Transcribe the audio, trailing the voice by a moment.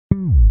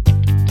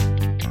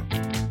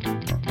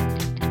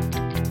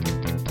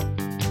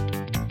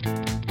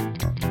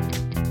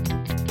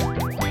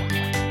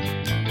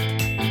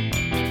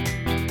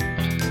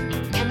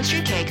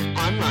Chemistry Cayk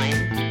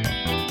Online.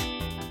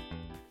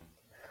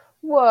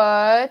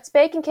 What's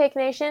Bacon Cake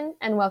Nation,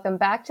 and welcome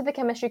back to the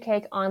Chemistry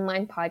Cayk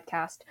Online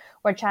podcast,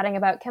 where chatting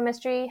about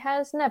chemistry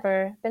has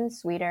never been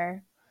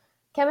sweeter.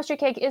 Chemistry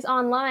Cayk is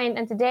online,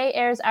 and today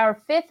airs our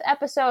 5th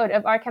episode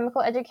of our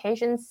chemical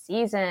education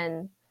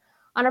season.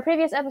 On our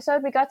previous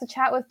episode, we got to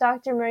chat with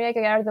Dr. Maria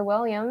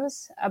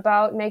Gallardo-Williams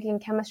about making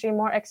chemistry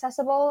more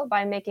accessible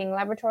by making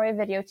laboratory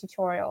video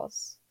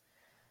tutorials.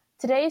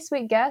 Today's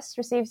sweet guest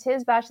received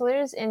his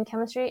bachelor's in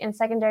chemistry and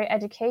secondary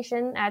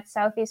education at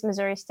Southeast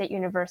Missouri State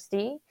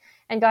University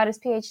and got his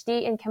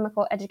PhD in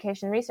chemical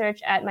education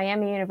research at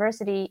Miami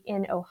University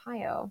in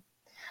Ohio.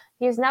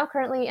 He is now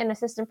currently an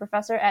assistant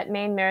professor at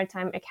Maine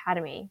Maritime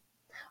Academy.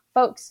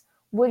 Folks,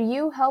 would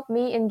you help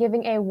me in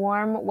giving a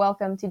warm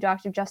welcome to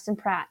Dr. Justin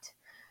Pratt?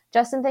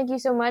 Justin, thank you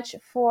so much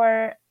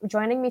for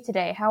joining me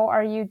today. How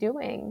are you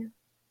doing?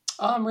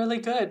 I'm really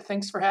good.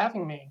 Thanks for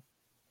having me.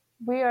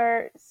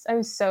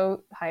 I'm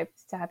so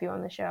hyped to have you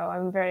on the show.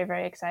 I'm very,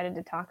 very excited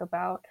to talk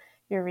about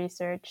your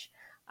research.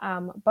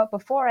 But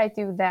before I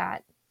do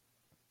that,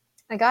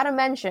 I gotta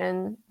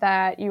mention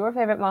that your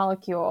favorite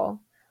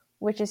molecule,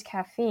 which is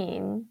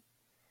caffeine,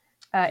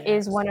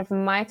 is one of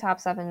my top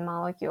 7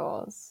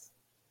 molecules.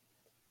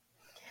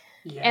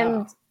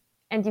 Yeah.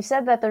 And you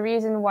said that the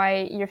reason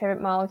why your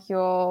favorite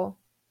molecule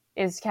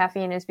is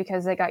caffeine is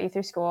because it got you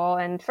through school.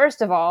 And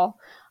first of all,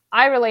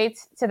 I relate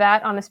to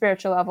that on a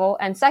spiritual level.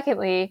 And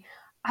secondly,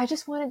 I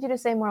just wanted you to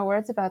say more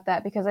words about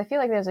that because I feel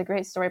like there's a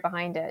great story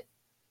behind it.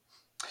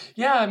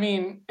 Yeah, I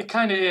mean, it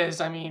kind of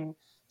is. I mean,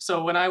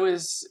 so when I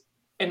was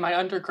in my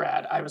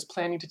undergrad, I was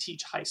planning to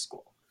teach high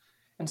school.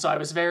 And so I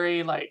was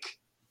very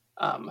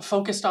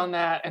focused on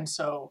that. And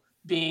so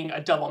being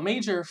a double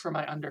major for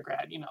my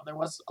undergrad, there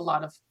was a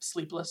lot of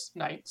sleepless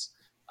nights.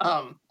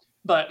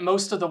 But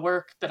most of the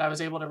work that I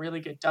was able to really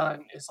get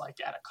done is like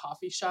at a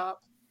coffee shop.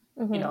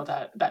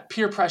 Mm-hmm. That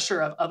peer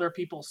pressure of other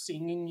people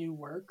seeing you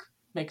work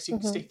makes you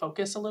stay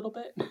focused a little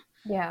bit.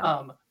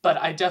 Yeah. But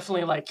I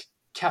definitely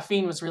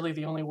caffeine was really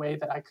the only way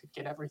that I could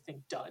get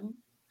everything done.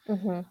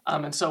 Mm-hmm.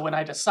 And so when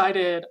I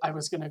decided I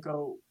was going to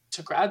go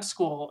to grad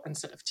school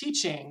instead of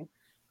teaching,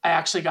 I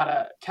actually got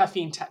a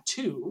caffeine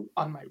tattoo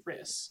on my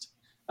wrist.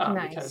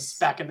 Nice. Because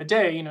back in the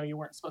day, you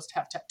weren't supposed to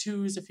have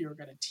tattoos if you were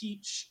going to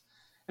teach.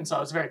 And so I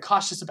was very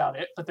cautious about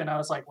it. But then I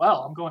was like,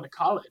 well, I'm going to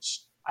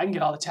college. I can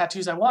get all the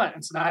tattoos I want.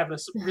 And so now I have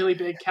this really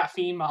big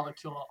caffeine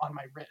molecule on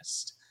my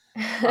wrist.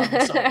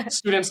 So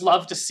students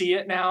love to see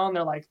it now. And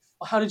they're like,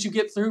 well, how did you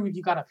get through?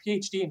 You got a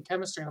PhD in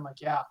chemistry. And I'm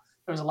like, yeah,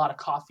 there was a lot of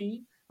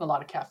coffee and a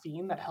lot of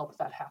caffeine that helped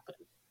that happen.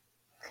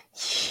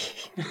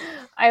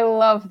 I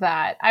love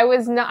that. I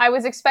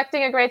was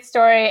expecting a great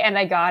story and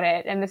I got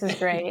it. And this is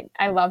great.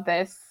 I love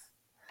this.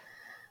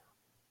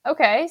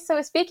 Okay.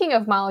 So speaking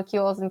of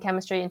molecules in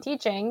chemistry and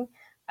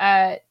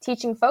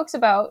teaching folks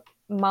about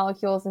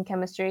molecules in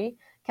chemistry,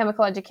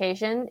 chemical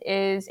education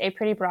is a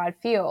pretty broad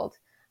field.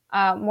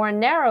 More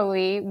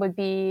narrowly would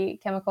be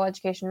chemical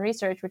education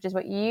research, which is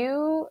what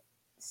you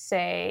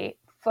say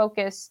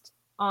focused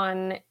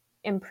on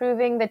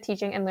improving the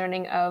teaching and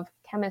learning of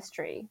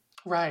chemistry.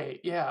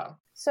 Right, yeah.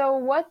 So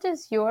what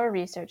does your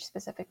research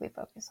specifically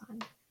focus on?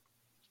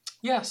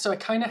 Yeah, so I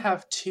kind of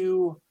have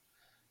 2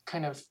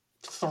 kind of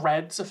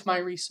threads of my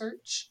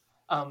research.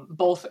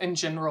 Both in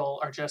general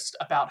are just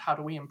about how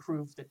do we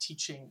improve the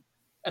teaching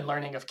and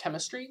learning of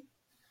chemistry.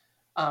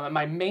 And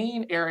my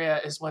main area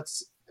is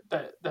what's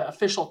the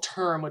official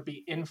term would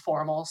be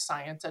informal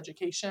science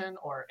education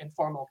or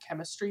informal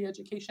chemistry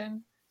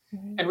education.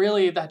 Mm-hmm. And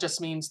really that just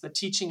means the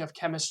teaching of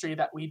chemistry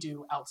that we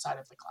do outside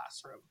of the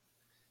classroom.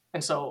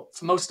 And so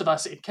for most of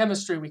us in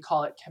chemistry, we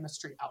call it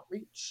chemistry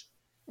outreach.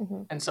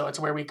 Mm-hmm. And so it's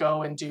where we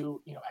go and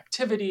do,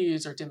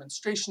 activities or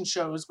demonstration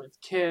shows with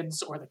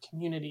kids or the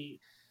community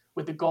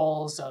with the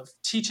goals of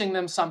teaching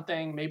them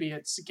something. Maybe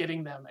it's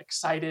getting them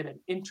excited and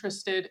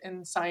interested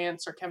in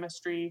science or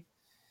chemistry.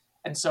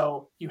 And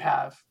so you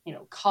have,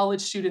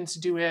 college students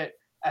do it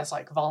as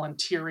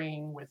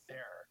volunteering with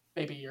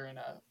maybe you're in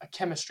a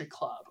chemistry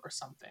club or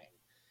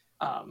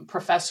something.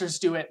 Professors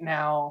do it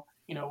now.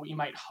 You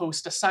might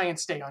host a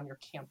science day on your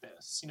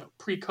campus,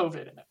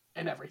 pre-COVID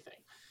and everything.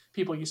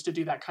 People used to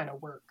do that kind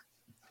of work.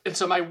 And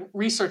so my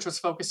research was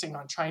focusing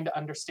on trying to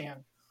understand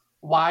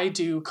why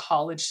do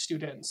college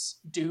students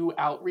do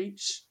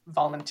outreach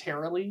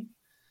voluntarily?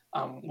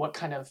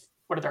 What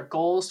are their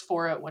goals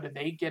for it? What do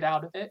they get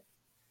out of it?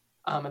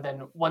 And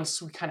then once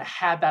we kind of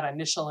had that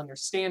initial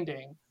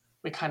understanding,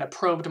 we kind of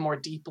probed more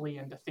deeply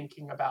into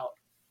thinking about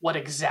what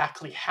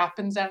exactly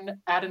happens at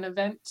an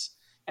event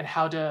and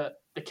how do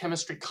the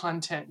chemistry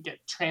content get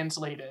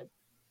translated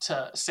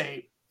to,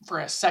 say, for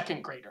a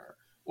second grader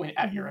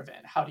at your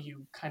event. How do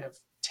you kind of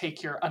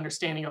take your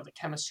understanding of the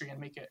chemistry and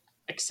make it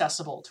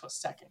accessible to a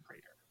second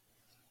grader?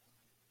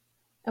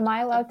 Am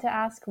I allowed to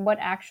ask what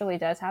actually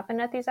does happen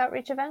at these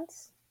outreach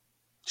events?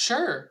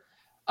 Sure.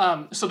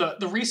 So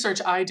the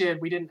research I did,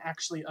 we didn't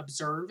actually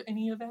observe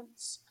any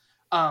events,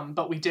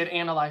 but we did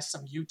analyze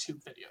some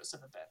YouTube videos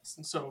of events.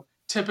 And so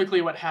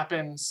typically what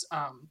happens,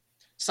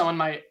 someone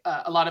might,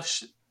 a lot of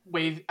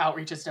way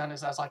outreach is done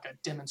is as like a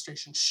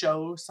demonstration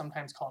show,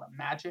 sometimes called a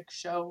magic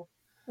show.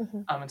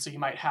 And so you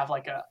might have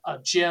like a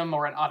gym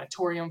or an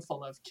auditorium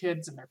full of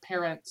kids and their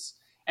parents,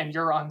 and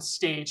you're on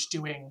stage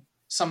doing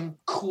some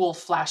cool,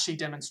 flashy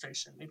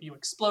demonstration. Maybe you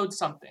explode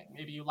something,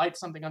 maybe you light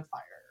something on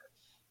fire,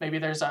 maybe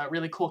there's a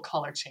really cool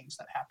color change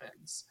that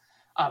happens.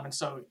 And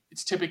so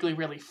it's typically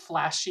really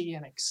flashy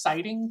and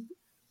exciting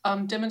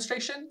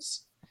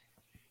demonstrations.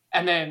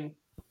 And then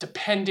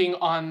depending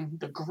on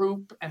the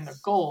group and the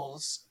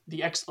goals,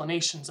 the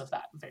explanations of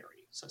that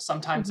vary. So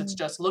sometimes it's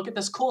just, look at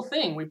this cool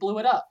thing, we blew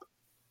it up.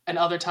 And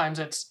other times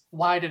it's,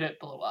 why did it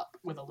blow up,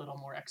 with a little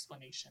more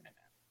explanation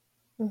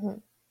in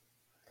it.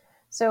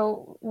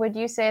 So would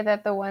you say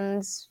that the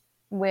ones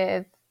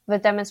with the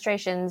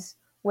demonstrations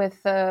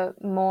with the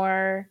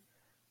more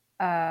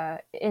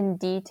in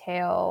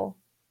detail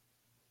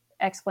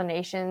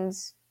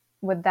explanations,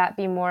 would that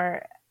be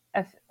more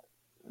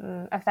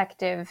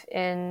effective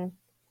in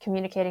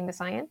communicating the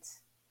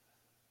science?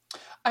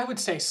 I would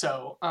say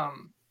so.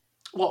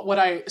 What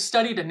I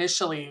studied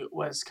initially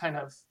was kind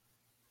of,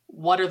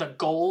 what are the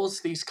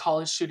goals these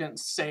college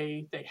students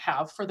say they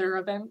have for their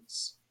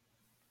events?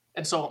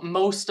 And so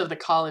most of the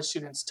college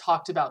students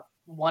talked about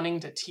wanting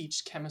to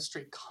teach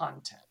chemistry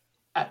content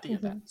at the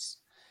events.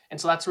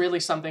 And so that's really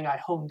something I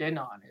honed in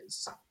on,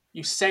 is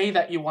you say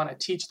that you want to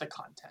teach the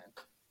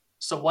content.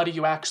 So what do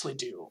you actually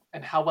do?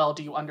 And how well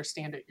do you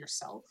understand it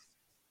yourself?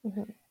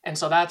 And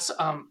so that's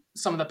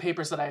some of the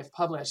papers that I've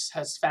published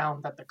has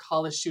found that the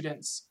college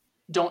students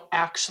don't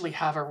actually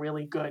have a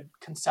really good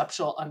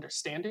conceptual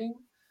understanding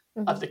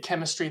of the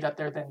chemistry that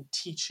they're then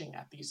teaching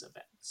at these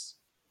events.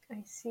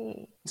 I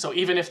see. So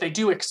even if they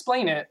do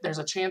explain it, there's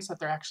a chance that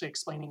they're actually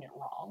explaining it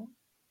wrong.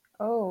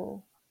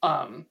 Oh.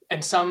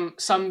 And some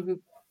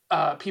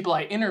people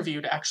I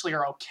interviewed actually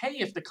are okay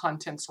if the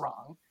content's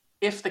wrong,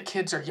 if the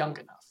kids are young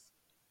enough.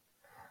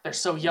 They're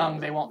so young,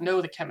 they won't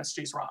know the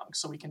chemistry's wrong,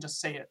 so we can just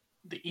say it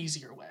the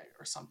easier way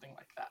or something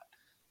like that.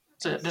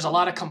 So there's a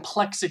lot of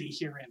complexity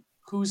here in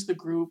who's the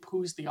group,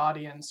 who's the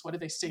audience, what do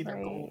they say their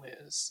goal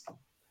is.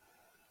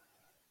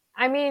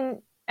 I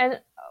mean, and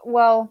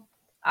well,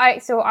 I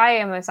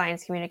am a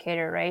science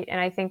communicator, right? And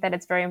I think that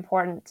it's very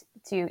important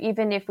to,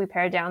 even if we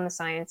pare down the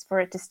science, for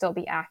it to still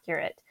be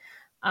accurate.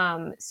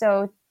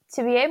 So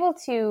to be able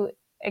to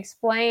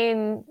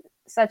explain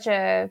such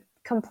a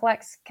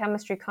complex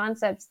chemistry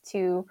concept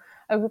to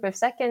a group of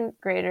second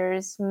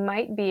graders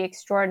might be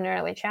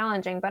extraordinarily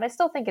challenging, but I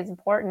still think it's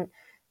important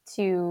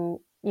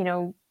to,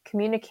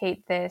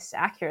 communicate this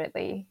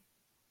accurately.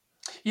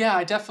 Yeah,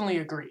 I definitely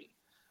agree.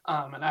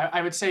 And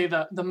I would say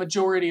the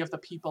majority of the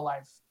people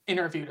I've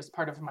interviewed as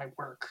part of my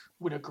work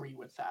would agree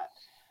with that.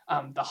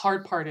 The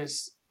hard part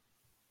is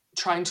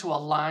trying to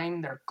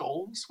align their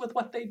goals with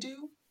what they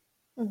do.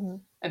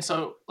 And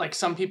so, like,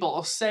 some people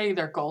will say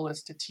their goal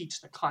is to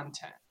teach the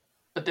content,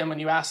 but then when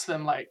you ask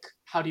them, like,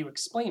 how do you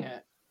explain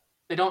it?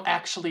 They don't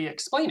actually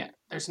explain it.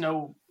 There's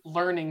no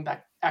learning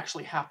that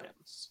actually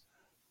happens.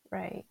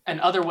 Right. And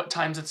other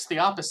times it's the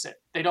opposite.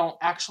 They don't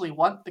actually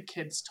want the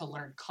kids to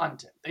learn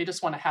content. They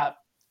just want to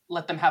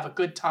let them have a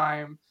good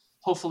time.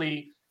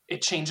 Hopefully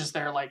it changes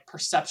their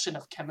perception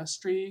of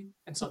chemistry,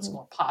 and so it's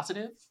more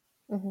positive.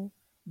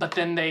 But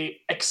then they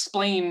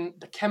explain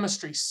the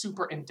chemistry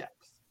super in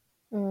depth.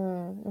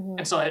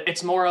 And so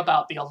it's more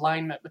about the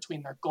alignment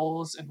between their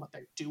goals and what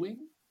they're doing,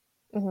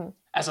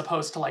 as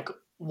opposed to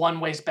one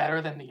way's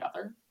better than the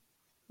other.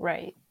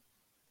 Right.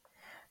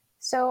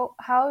 So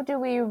how do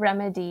we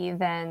remedy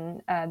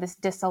then this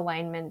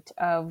disalignment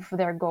of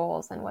their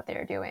goals and what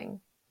they're doing?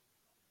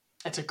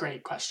 It's a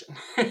great question.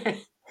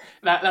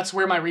 That's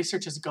where my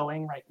research is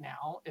going right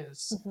now,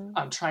 is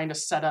I'm trying to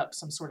set up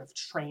some sort of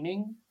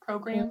training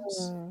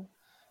programs.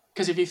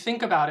 Because if you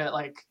think about it,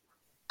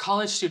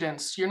 college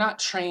students, you're not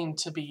trained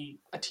to be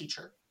a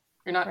teacher.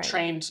 You're not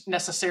trained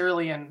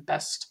necessarily in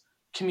best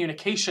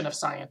communication of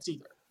science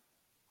either.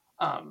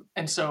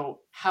 And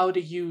so how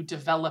do you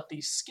develop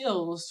these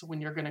skills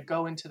when you're going to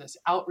go into this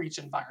outreach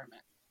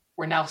environment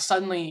where now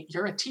suddenly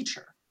you're a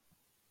teacher?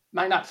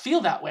 Might not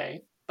feel that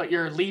way, but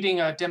you're leading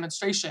a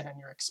demonstration and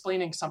you're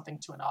explaining something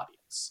to an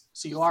audience.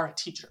 So you are a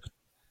teacher.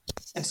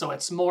 And so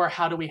it's more,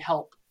 how do we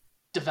help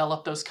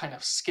develop those kind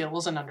of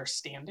skills and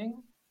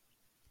understanding?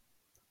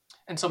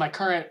 And so my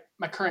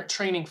current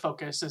training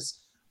focus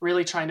is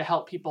really trying to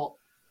help people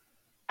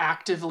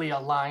actively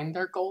align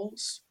their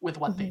goals with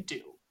what they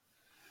do.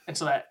 And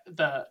so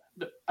that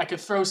I could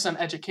throw some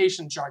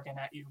education jargon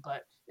at you,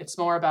 but it's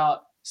more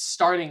about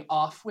starting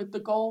off with the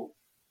goal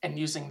and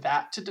using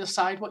that to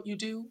decide what you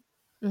do.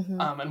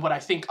 And what I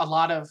think a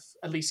lot of,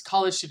 at least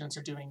college students,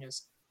 are doing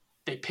is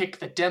they pick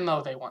the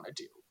demo they want to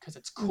do because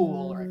it's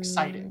cool or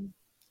exciting.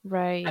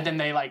 Right. And then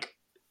they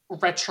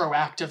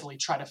retroactively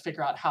try to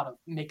figure out how to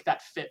make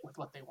that fit with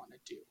what they want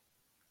to do.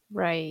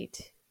 Right.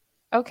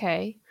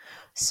 Okay.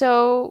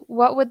 So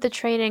what would the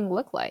training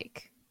look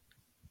like?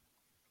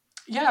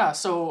 Yeah.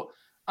 So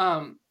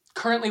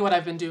currently what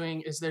I've been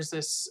doing is there's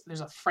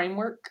a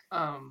framework.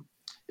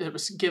 It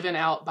was given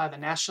out by the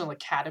National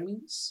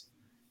Academies.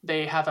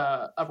 They have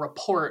a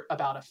report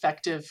about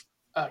effective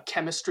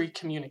chemistry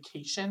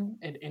communication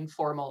in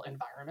informal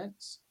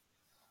environments.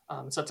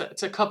 So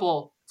it's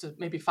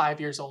maybe 5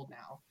 years old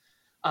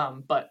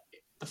now. But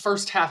the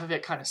first half of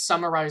it kind of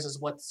summarizes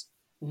what's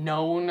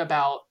known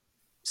about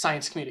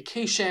science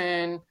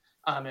communication,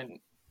 and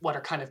what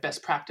are kind of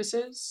best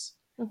practices.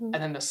 Mm-hmm. And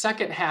then the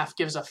second half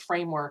gives a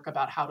framework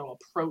about how to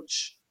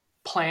approach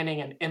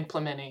planning and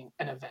implementing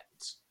an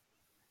event.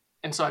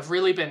 And so I've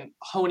really been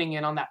honing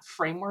in on that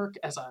framework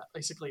as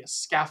basically a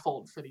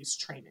scaffold for these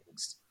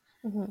trainings.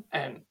 Mm-hmm.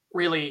 And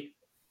really,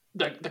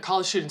 the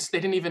college students, they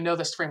didn't even know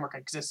this framework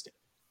existed.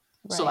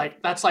 Right. So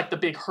like that's like the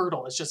big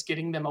hurdle, is just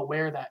getting them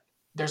aware that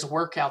there's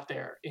work out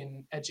there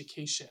in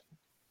education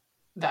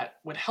that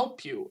would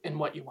help you in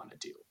what you want to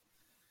do.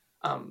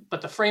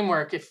 But the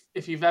framework,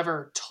 if you've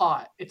ever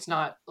taught, it's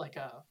not like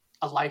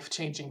a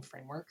life-changing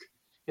framework.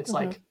 It's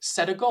Mm-hmm. like,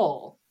 set a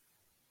goal,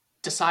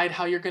 decide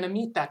how you're going to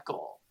meet that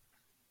goal,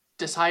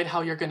 decide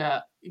how you're going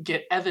to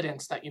get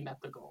evidence that you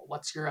met the goal.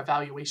 What's your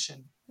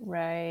evaluation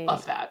Right.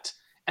 of that?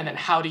 And then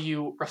how do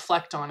you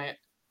reflect on it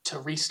to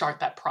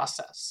restart that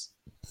process?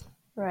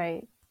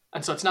 Right.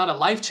 And so it's not a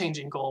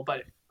life-changing goal,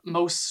 but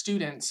most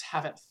students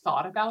haven't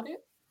thought about it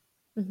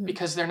Mm-hmm.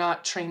 because they're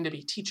not trained to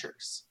be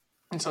teachers.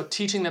 And so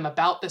teaching them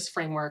about this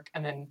framework,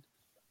 and then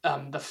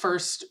the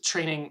first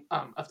training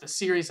of the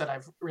series that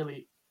I've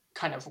really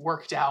kind of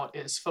worked out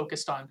is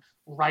focused on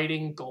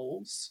writing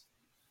goals.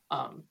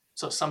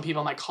 So some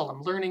people might call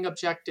them learning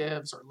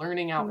objectives or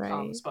learning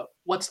outcomes, but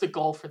what's the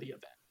goal for the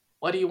event?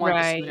 What do you want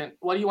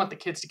what do you want the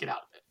kids to get out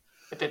of it?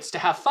 If it's to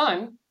have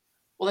fun,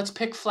 well, let's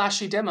pick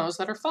flashy demos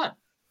that are fun.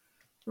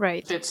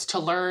 Right. If it's to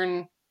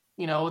learn,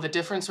 the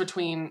difference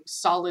between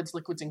solids,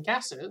 liquids, and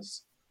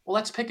gases, well,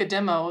 let's pick a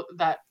demo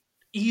that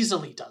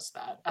easily does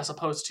that, as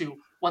opposed to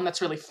one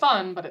that's really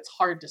fun, but it's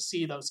hard to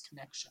see those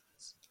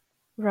connections.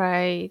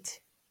 Right.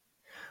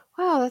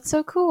 Wow, that's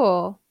so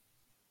cool.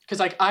 Because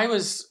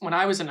when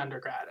I was an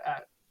undergrad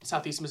at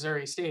Southeast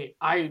Missouri State,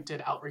 I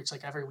did outreach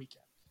like every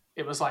weekend.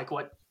 It was like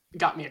what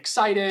got me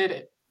excited.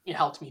 It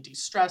helped me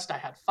de-stress. I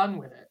had fun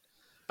with it.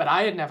 But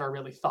I had never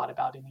really thought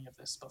about any of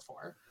this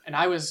before. And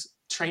I was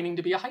training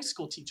to be a high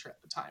school teacher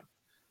at the time.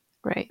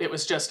 Right. It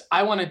was just,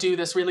 I want to do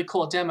this really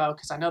cool demo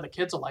because I know the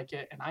kids will like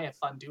it and I have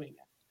fun doing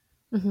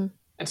it. Mm-hmm.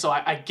 And so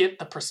I get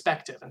the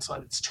perspective. And so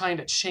it's trying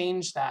to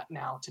change that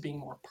now to being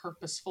more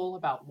purposeful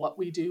about what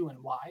we do and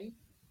why.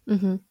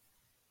 Mm-hmm.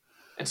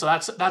 And so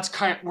that's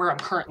kind of where I'm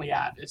currently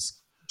at,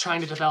 is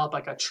trying to develop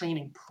like a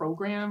training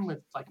program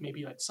with like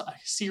maybe a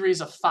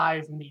series of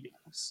 5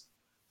 meetings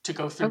to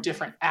go through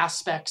different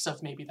aspects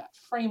of maybe that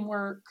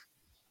framework,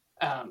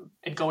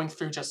 and going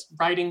through just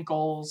writing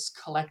goals,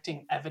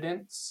 collecting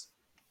evidence.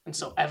 And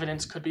so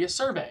evidence could be a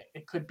survey.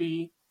 It could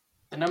be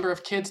the number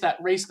of kids that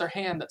raised their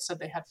hand that said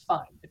they had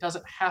fun. It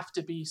doesn't have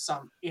to be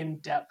some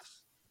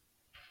in-depth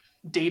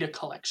data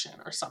collection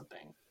or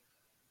something,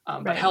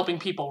 but helping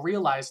people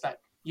realize that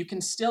you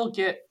can still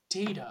get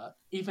data,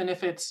 even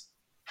if it's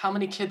how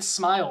many kids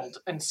smiled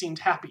and seemed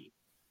happy,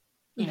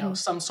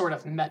 some sort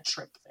of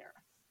metric there.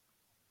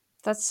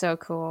 That's so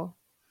cool.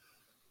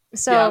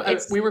 So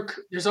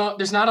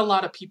there's not a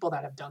lot of people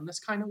that have done this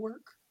kind of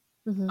work.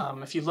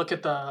 Mm-hmm. If you look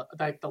at the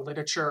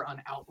literature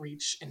on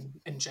outreach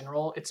in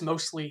general, it's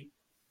mostly,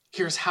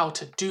 here's how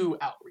to do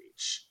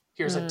outreach.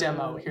 Here's a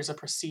demo. Here's a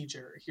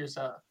procedure. Here's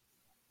a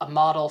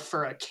model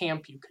for a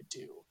camp you could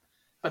do.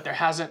 But there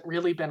hasn't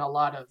really been a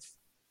lot of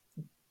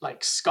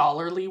like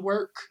scholarly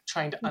work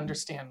trying to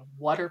understand,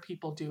 what are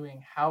people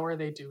doing? How are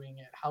they doing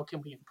it? How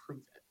can we improve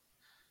it?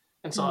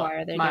 And so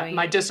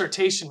my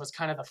dissertation was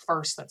kind of the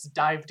first that's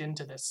dived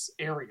into this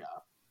area,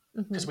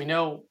 because we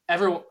know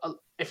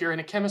if you're in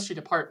a chemistry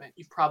department,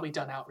 you've probably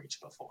done outreach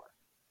before.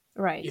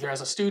 Right. Either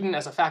as a student,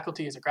 as a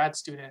faculty, as a grad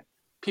student,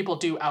 people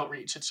do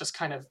outreach. It's just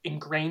kind of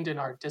ingrained in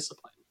our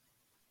discipline.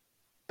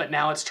 But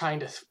now it's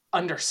trying to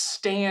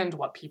understand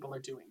what people are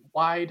doing.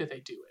 Why do they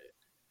do it?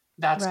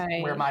 That's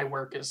where my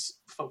work is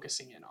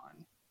focusing in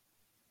on.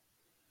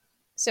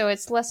 So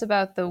it's less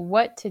about the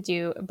what to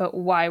do, but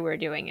why we're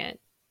doing it.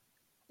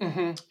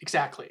 Mm-hmm,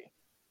 exactly.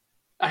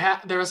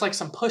 There was like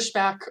some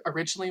pushback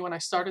originally when I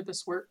started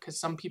this work, because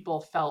some people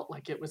felt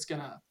like it was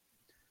gonna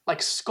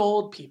like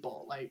scold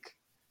people, like,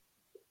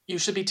 you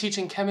should be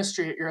teaching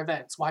chemistry at your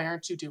events. Why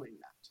aren't you doing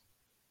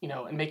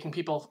that? And making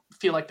people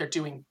feel like they're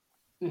doing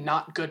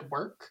not good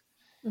work.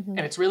 Mm-hmm.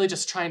 And it's really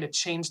just trying to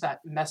change that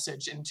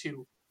message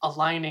into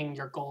aligning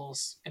your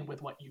goals and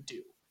with what you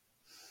do.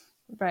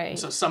 Right. And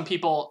so some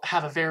people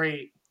have a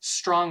very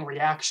strong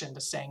reaction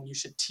to saying you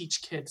should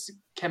teach kids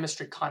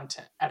chemistry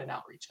content at an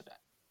outreach event.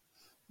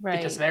 Right.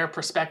 Because their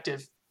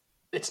perspective,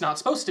 it's not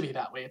supposed to be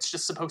that way. It's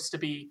just supposed to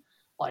be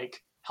like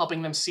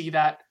helping them see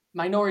that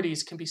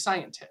minorities can be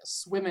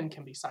scientists, women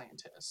can be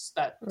scientists,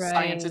 that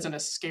science isn't a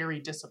scary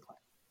discipline.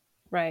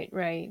 Right,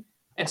 right.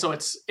 And so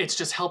it's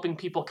just helping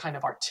people kind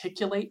of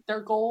articulate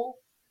their goal,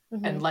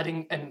 mm-hmm.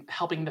 and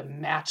helping them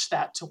match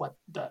that to what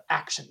the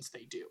actions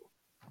they do.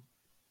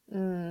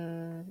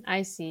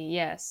 I see.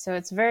 Yes. So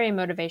it's very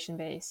motivation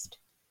based.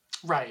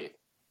 Right.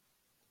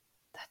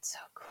 That's so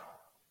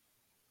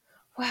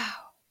cool. Wow.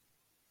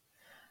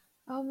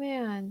 Oh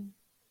man.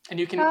 And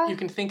you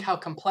can think how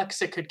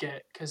complex it could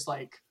get, because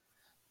like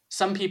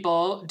some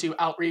people do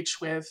outreach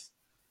with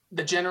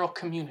the general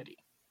community.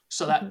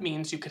 So that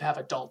means you could have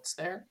adults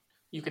there,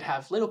 you could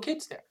have little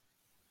kids there.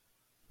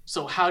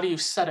 So how do you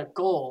set a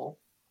goal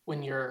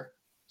when your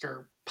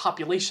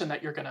population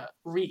that you're going to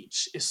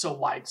reach is so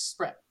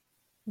widespread?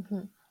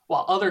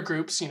 While other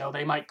groups,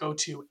 they might go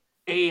to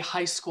a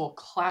high school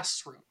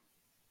classroom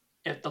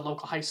at the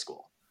local high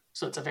school.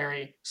 So it's a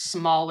very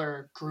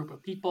smaller group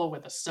of people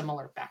with a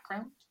similar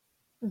background.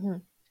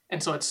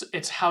 And so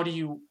it's how do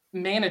you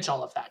manage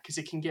all of that? Because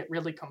it can get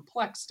really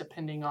complex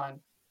depending on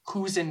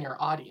who's in your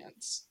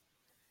audience.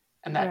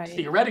 And that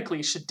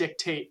theoretically should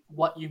dictate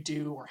what you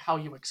do or how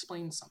you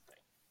explain something.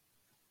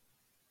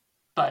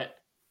 But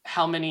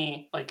how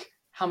many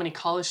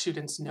college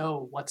students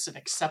know what's an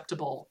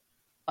acceptable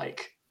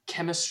like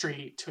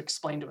chemistry to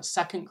explain to a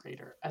second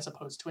grader as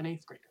opposed to an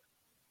eighth grader?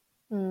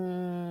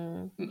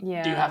 Do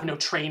you have no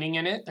training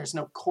in it? There's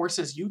no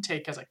courses you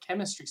take as a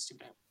chemistry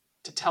student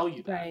to tell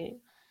you that.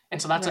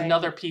 And so that's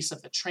another piece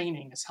of the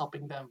training, is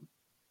helping them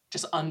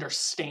just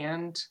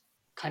understand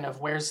kind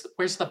of where's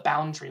the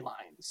boundary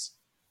lines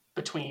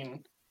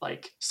between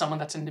like someone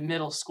that's in the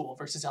middle school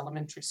versus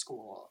elementary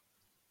school,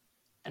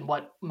 and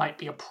what might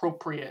be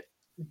appropriate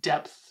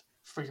depth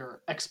for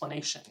your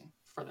explanation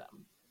for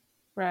them.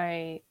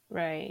 Right.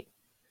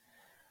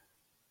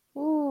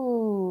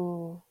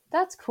 Ooh,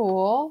 that's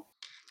cool.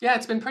 Yeah,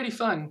 it's been pretty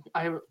fun.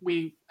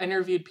 We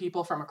interviewed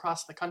people from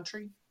across the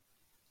country.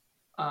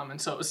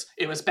 And so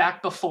it was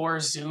back before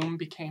Zoom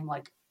became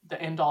like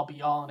the end all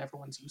be all and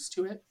everyone's used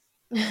to it.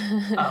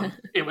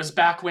 It was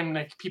back when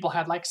like people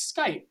had like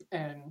Skype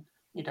and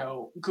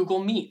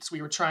Google Meets.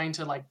 We were trying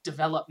to like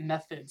develop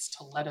methods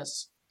to let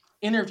us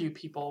interview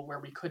people where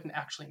we couldn't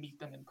actually meet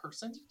them in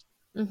person.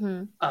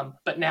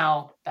 But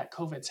now that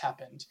COVID's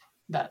happened,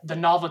 that the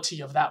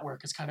novelty of that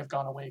work has kind of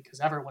gone away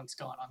because everyone's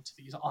gone onto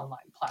these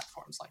online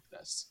platforms like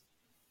this.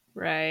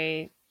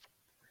 Right.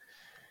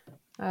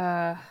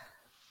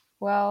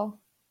 Well,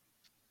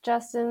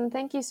 Justin,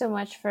 thank you so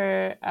much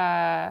for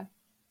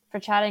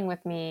chatting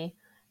with me.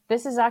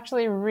 This is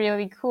actually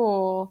really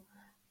cool.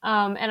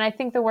 And I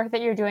think the work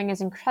that you're doing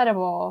is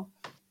incredible.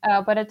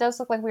 But it does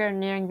look like we are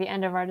nearing the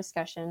end of our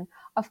discussion.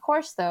 Of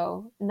course,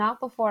 though, not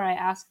before I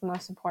ask the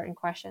most important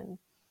question.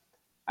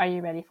 Are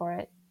you ready for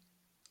it?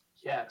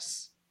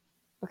 Yes.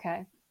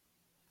 Okay.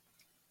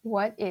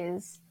 What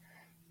is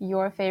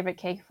your favorite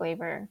cake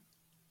flavor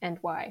and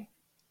why?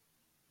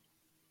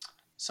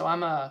 So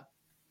I'm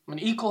an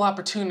equal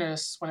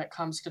opportunist when it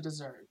comes to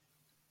dessert.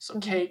 So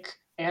cake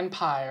and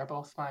pie are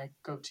both my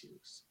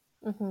go-tos.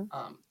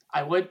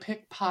 I would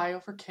pick pie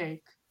over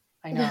cake.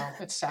 I know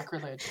it's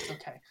sacrilege. It's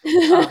okay.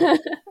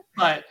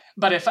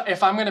 But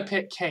if I'm gonna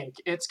pick cake,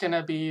 it's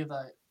gonna be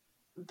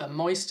the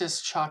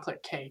moistest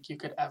chocolate cake you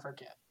could ever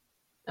get.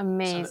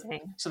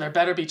 Amazing. So there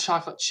better be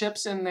chocolate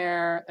chips in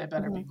there. It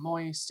better be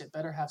moist. It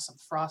better have some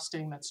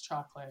frosting that's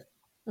chocolate.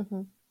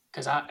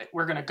 Because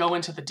we're gonna go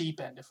into the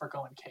deep end if we're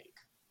going cake.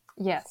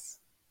 Yes,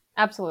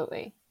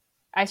 absolutely.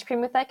 Ice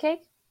cream with that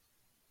cake?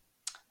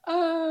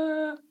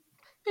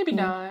 Maybe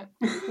not.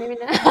 Maybe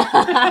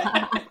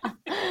not.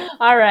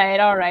 All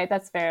right.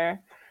 That's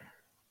fair.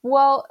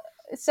 Well,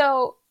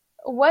 so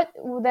what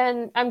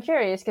then? I'm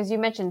curious because you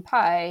mentioned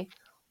pie.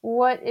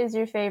 What is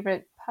your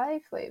favorite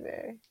pie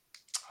flavor?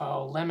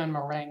 Oh, lemon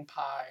meringue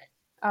pie.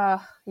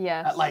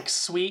 Yes. That like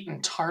sweet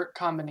and tart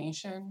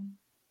combination.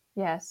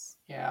 Yes.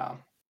 Yeah.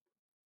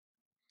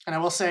 And I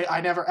will say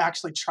I never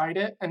actually tried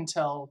it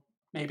until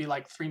maybe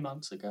like 3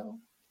 months ago.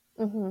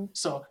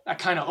 So I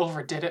kind of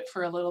overdid it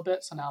for a little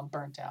bit, so now I'm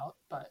burnt out.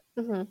 But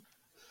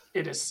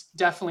it is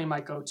definitely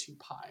my go-to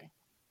pie.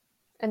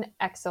 An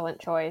excellent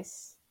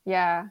choice.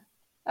 Yeah.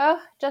 Oh,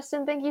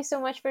 Justin, thank you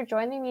so much for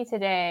joining me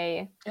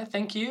today. Yeah,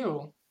 thank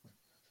you.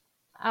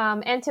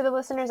 And to the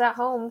listeners at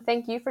home,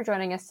 thank you for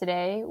joining us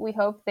today. We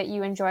hope that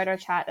you enjoyed our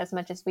chat as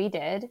much as we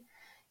did.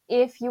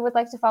 If you would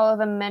like to follow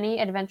the many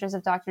adventures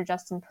of Dr.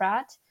 Justin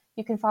Pratt,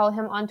 you can follow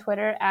him on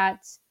Twitter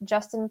at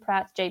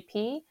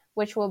JustinPrattJP,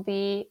 which will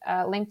be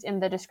linked in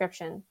the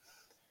description.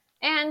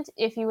 And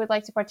if you would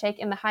like to partake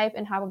in the hype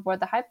and hop aboard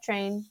the hype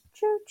train,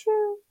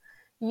 choo-choo,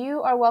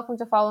 you are welcome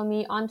to follow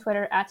me on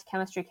Twitter at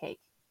ChemistryCayk.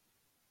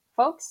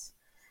 Folks,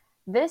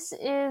 this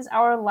is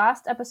our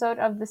last episode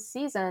of the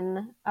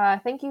season.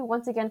 Thank you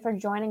once again for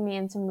joining me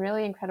in some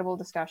really incredible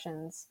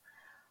discussions.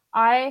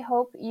 I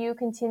hope you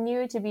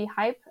continue to be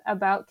hype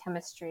about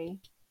chemistry.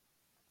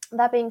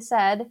 That being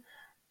said,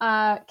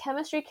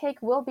 Chemistry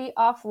Cayk will be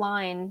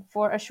offline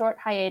for a short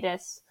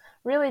hiatus,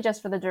 really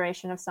just for the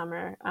duration of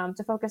summer,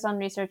 to focus on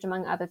research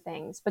among other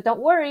things. But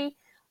don't worry,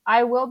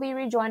 I will be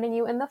rejoining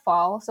you in the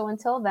fall, so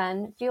until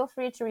then, feel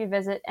free to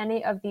revisit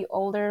any of the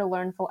older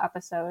Learnful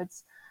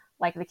episodes,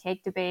 like the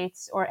cake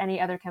debates or any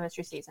other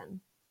chemistry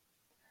season.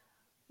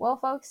 Well,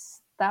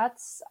 folks,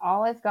 that's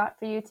all I've got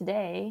for you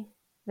today.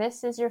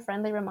 This is your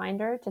friendly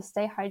reminder to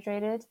stay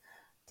hydrated,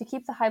 to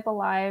keep the hype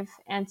alive,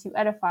 and to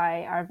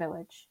edify our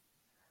village.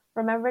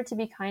 Remember to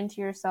be kind to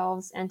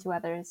yourselves and to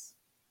others.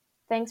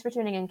 Thanks for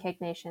tuning in,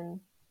 Cayk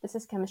Nation. This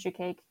is Chemistry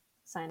Cayk,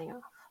 signing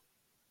off.